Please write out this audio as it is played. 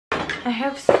I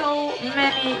have so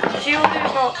many jewelry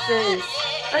boxes.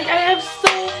 Like, I have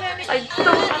so many. I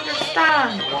don't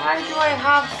understand. Why do I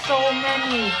have so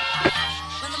many?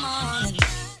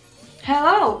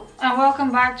 Hello and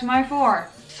welcome back to my floor.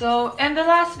 So in the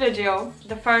last video,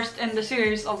 the first in the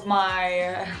series of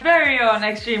my very own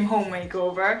extreme home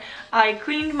makeover, I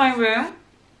cleaned my room.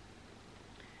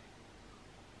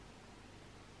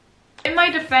 In my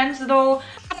defense though,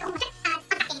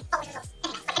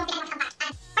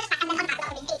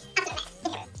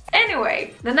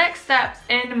 anyway, the next step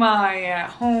in my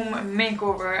home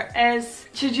makeover is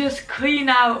to just clean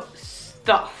out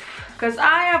stuff. Because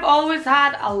I have always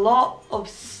had a lot of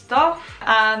stuff,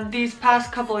 and these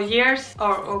past couple of years,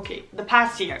 or okay, the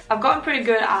past year, I've gotten pretty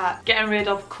good at getting rid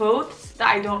of clothes that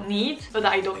I don't need or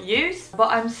that I don't use. But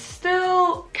I'm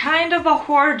still kind of a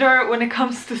hoarder when it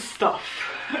comes to stuff.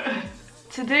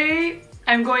 Today,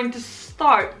 I'm going to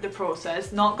start the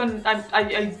process.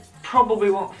 I probably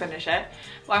won't finish it,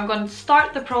 but I'm going to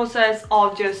start the process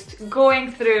of just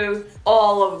going through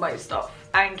all of my stuff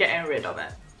and getting rid of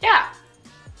it. Yeah.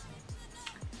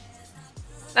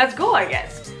 Let's go, I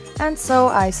guess. And so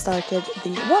I started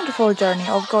the wonderful journey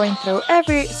of going through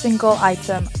every single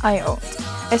item I owned.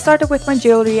 I started with my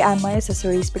jewelry and my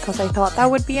accessories because I thought that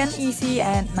would be an easy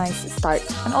and nice start.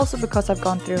 And also because I've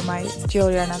gone through my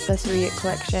jewelry and accessory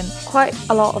collection quite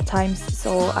a lot of times,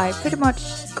 so I pretty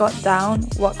much got down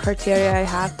what criteria I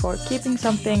have for keeping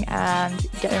something and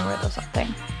getting rid of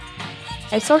something.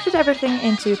 I sorted everything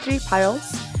into 3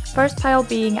 piles. First pile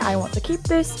being I want to keep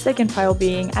this, second pile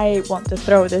being I want to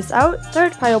throw this out,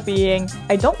 third pile being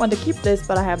I don't want to keep this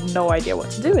but I have no idea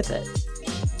what to do with it.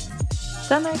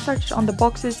 Then I searched on the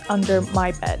boxes under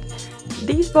my bed.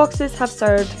 These boxes have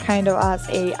served kind of as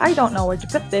a I don't know where to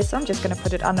put this, so I'm just gonna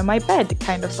put it under my bed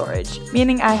kind of storage.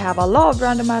 Meaning I have a lot of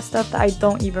random ass stuff that I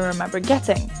don't even remember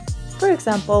getting. For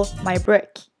example, my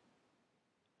brick.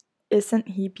 Isn't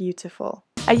he beautiful?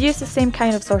 I used the same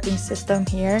kind of sorting system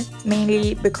here,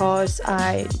 mainly because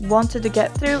I wanted to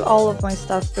get through all of my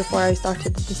stuff before I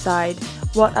started to decide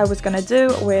what I was gonna do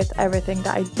with everything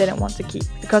that I didn't want to keep.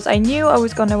 Because I knew I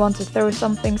was gonna want to throw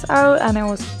some things out and I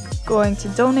was going to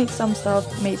donate some stuff,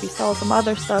 maybe sell some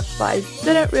other stuff, but I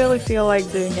didn't really feel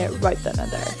like doing it right then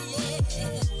and there.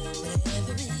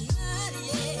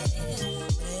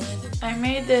 I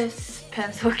made this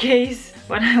pencil case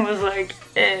when I was like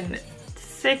in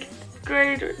 6th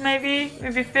grade, maybe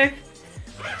 5th.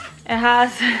 It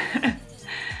has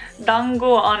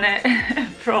dango on it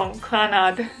from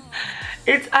Canon.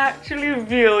 It's actually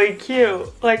really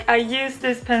cute. Like, I used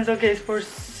this pencil case for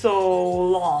so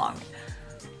long.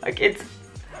 Like, it's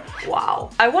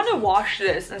wow. I want to wash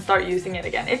this and start using it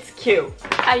again. It's cute.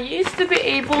 I used to be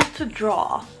able to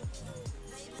draw.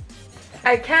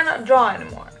 I cannot draw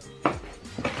anymore.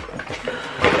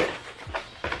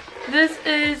 This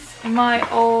is my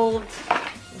old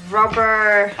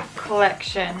rubber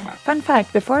collection. Fun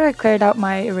fact, before I cleared out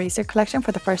my eraser collection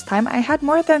for the first time, I had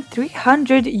more than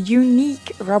 300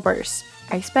 unique rubbers.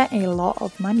 I spent a lot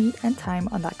of money and time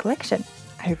on that collection.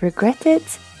 I regret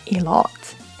it a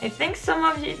lot. I think some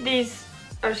of these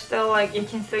are still like, you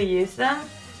can still use them.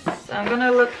 So I'm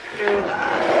gonna look through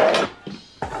that.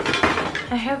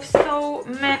 I have so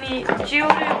many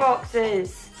jewelry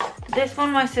boxes. This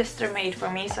one my sister made for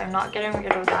me, so I'm not getting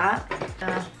rid of that.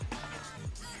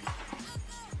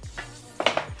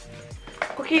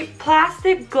 Okay,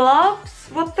 plastic gloves?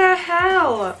 What the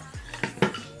hell?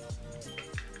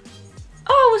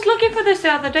 Oh, I was looking for this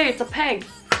the other day. It's a peg.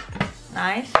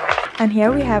 Nice. And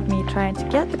here we have me trying to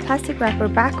get the plastic wrapper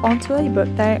back onto a book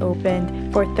that I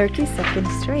opened for 30 seconds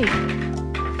straight.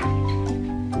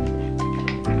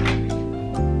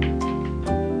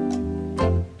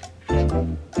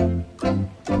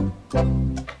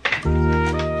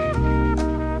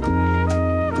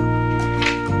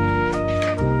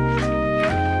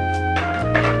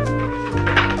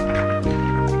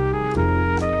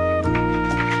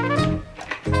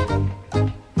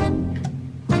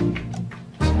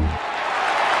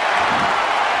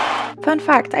 Fun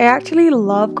fact, I actually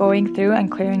love going through and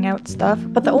clearing out stuff,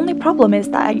 but the only problem is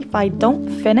that if I don't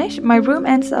finish, my room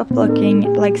ends up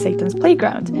looking like Satan's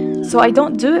playground. So I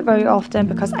don't do it very often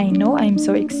because I know I'm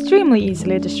so extremely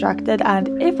easily distracted,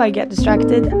 and if I get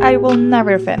distracted, I will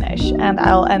never finish and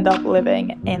I'll end up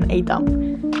living in a dump.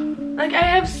 Like, I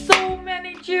have so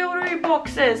many jewelry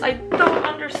boxes. I don't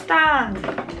understand.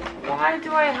 Why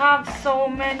do I have so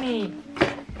many?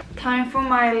 Time for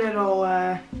my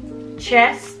little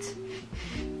chest.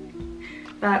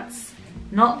 That's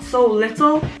not so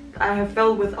little. I have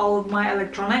filled with all of my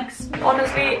electronics.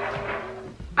 Honestly,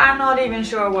 I'm not even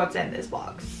sure what's in this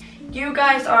box. You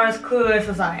guys are as clueless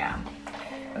as I am.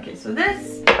 Okay, so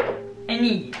this I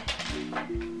need.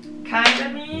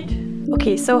 Kinda need.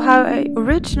 Okay, so how I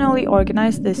originally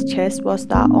organized this chest was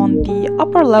that on the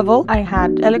upper level I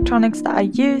had electronics that I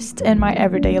used in my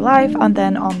everyday life, and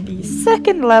then on the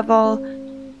second level...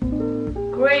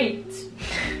 Great!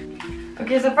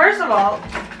 Okay, so first of all,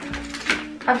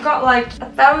 I've got like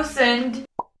 1,000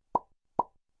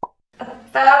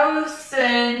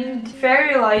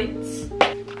 fairy lights.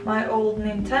 My old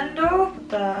Nintendo. What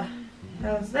the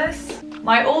hell is this?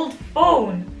 My old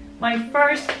phone. My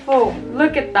first phone.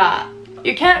 Look at that.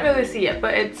 You can't really see it,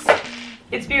 but it's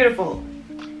beautiful.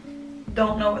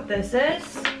 Don't know what this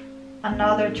is.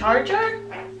 Another charger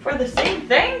for the same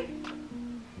thing.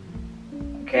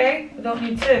 Okay, I don't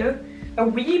need two. A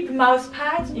Weeb mouse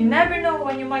pad. You never know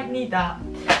when you might need that.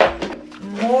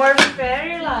 More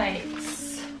fairy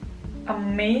lights.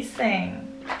 Amazing.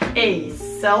 A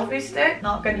selfie stick.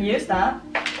 Not gonna use that.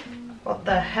 What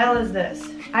the hell is this?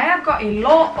 I have got a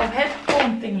lot of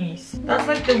headphone thingies. That's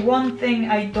like the one thing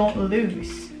I don't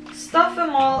lose. Stuff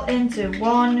them all into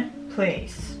one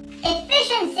place.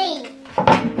 Efficiency!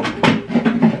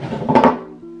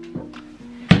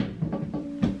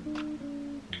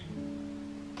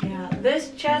 Yeah,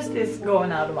 this chest is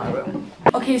going out of my room.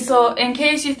 Okay, so in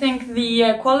case you think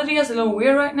the quality is a little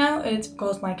weird right now, it's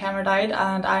because my camera died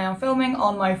and I am filming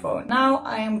on my phone. Now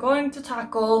I am going to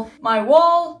tackle my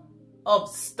wall of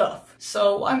stuff.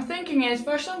 So what I'm thinking is,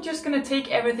 first I'm just gonna take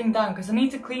everything down because I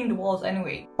need to clean the walls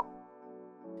anyway.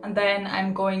 And then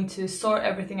I'm going to sort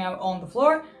everything out on the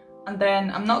floor, and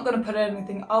then I'm not gonna put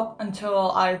anything up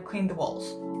until I've cleaned the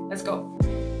walls. Let's go.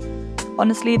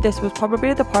 Honestly, this was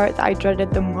probably the part that I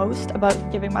dreaded the most about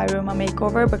giving my room a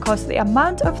makeover, because the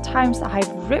amount of times that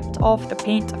I've ripped off the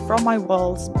paint from my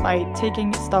walls by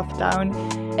taking stuff down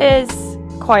is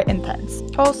quite intense.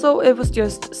 Also, it was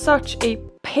just such a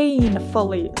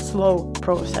painfully slow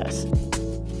process.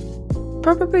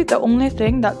 Probably the only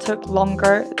thing that took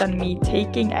longer than me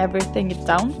taking everything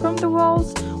down from the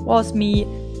walls was me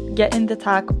getting the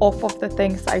tack off of the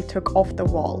things I took off the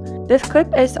wall. This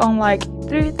clip is on like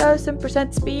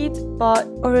 3000% speed, but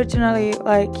originally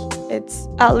like it's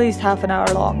at least half an hour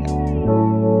long.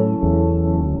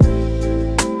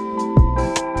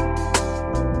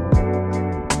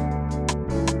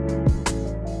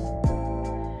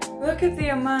 Look at the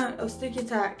amount of sticky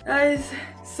tack. That is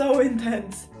so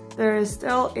intense. There is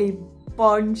still a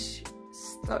bunch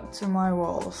stuck to my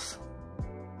walls.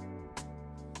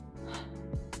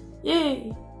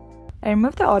 Yay! I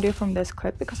removed the audio from this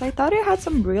clip because I thought it had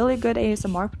some really good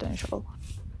ASMR potential.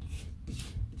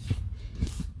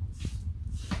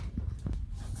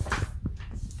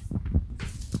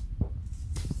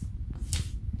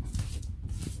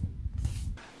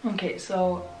 Okay,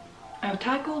 so I've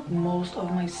tackled most of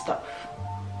my stuff,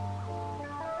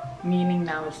 meaning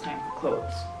now it's time for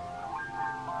clothes.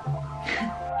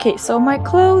 Okay, so my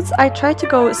clothes, I tried to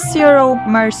go zero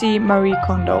mercy Marie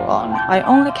Kondo on. I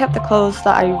only kept the clothes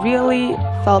that I really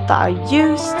felt that I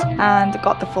used and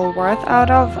got the full worth out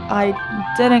of. I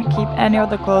didn't keep any of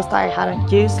the clothes that I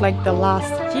hadn't used like the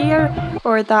last year,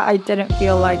 or that I didn't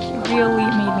feel like really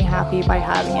made me happy by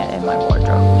having it in my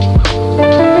wardrobe.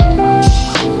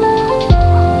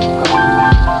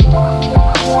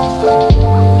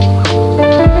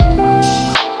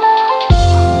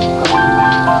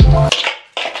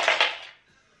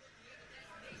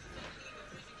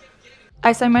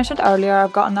 As I mentioned earlier,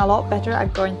 I've gotten a lot better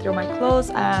at going through my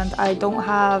clothes, and I don't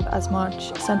have as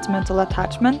much sentimental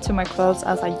attachment to my clothes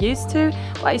as I used to,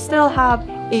 but I still have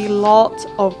a lot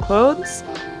of clothes.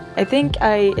 I think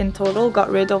I in total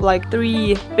got rid of like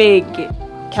 3 big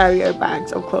carrier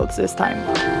bags of clothes this time.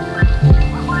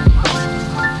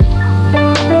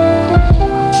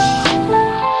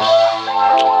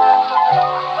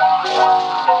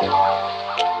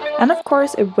 And of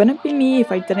course, it wouldn't be me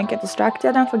if I didn't get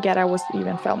distracted and forget I was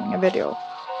even filming a video.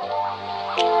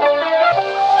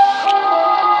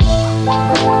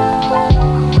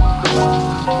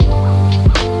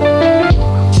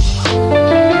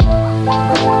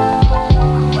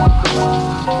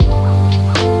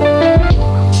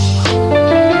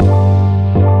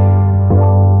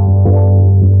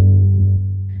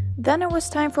 Then it was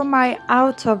time for my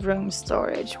out of room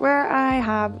storage, where I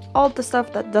have all the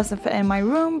stuff that doesn't fit in my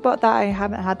room but that I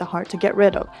haven't had the heart to get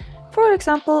rid of. For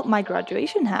example, my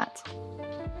graduation hat.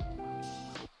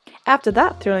 After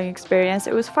that thrilling experience,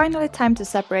 it was finally time to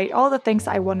separate all the things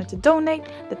I wanted to donate,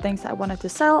 the things I wanted to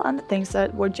sell, and the things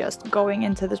that were just going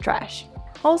into the trash.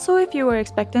 Also, if you were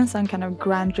expecting some kind of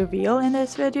grand reveal in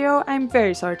this video, I'm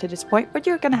very sorry to disappoint, but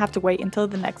you're gonna have to wait until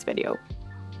the next video.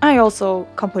 I also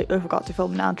completely forgot to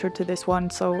film an outro to this one,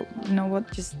 so you know what,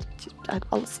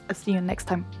 I'll see you next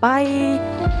time. Bye!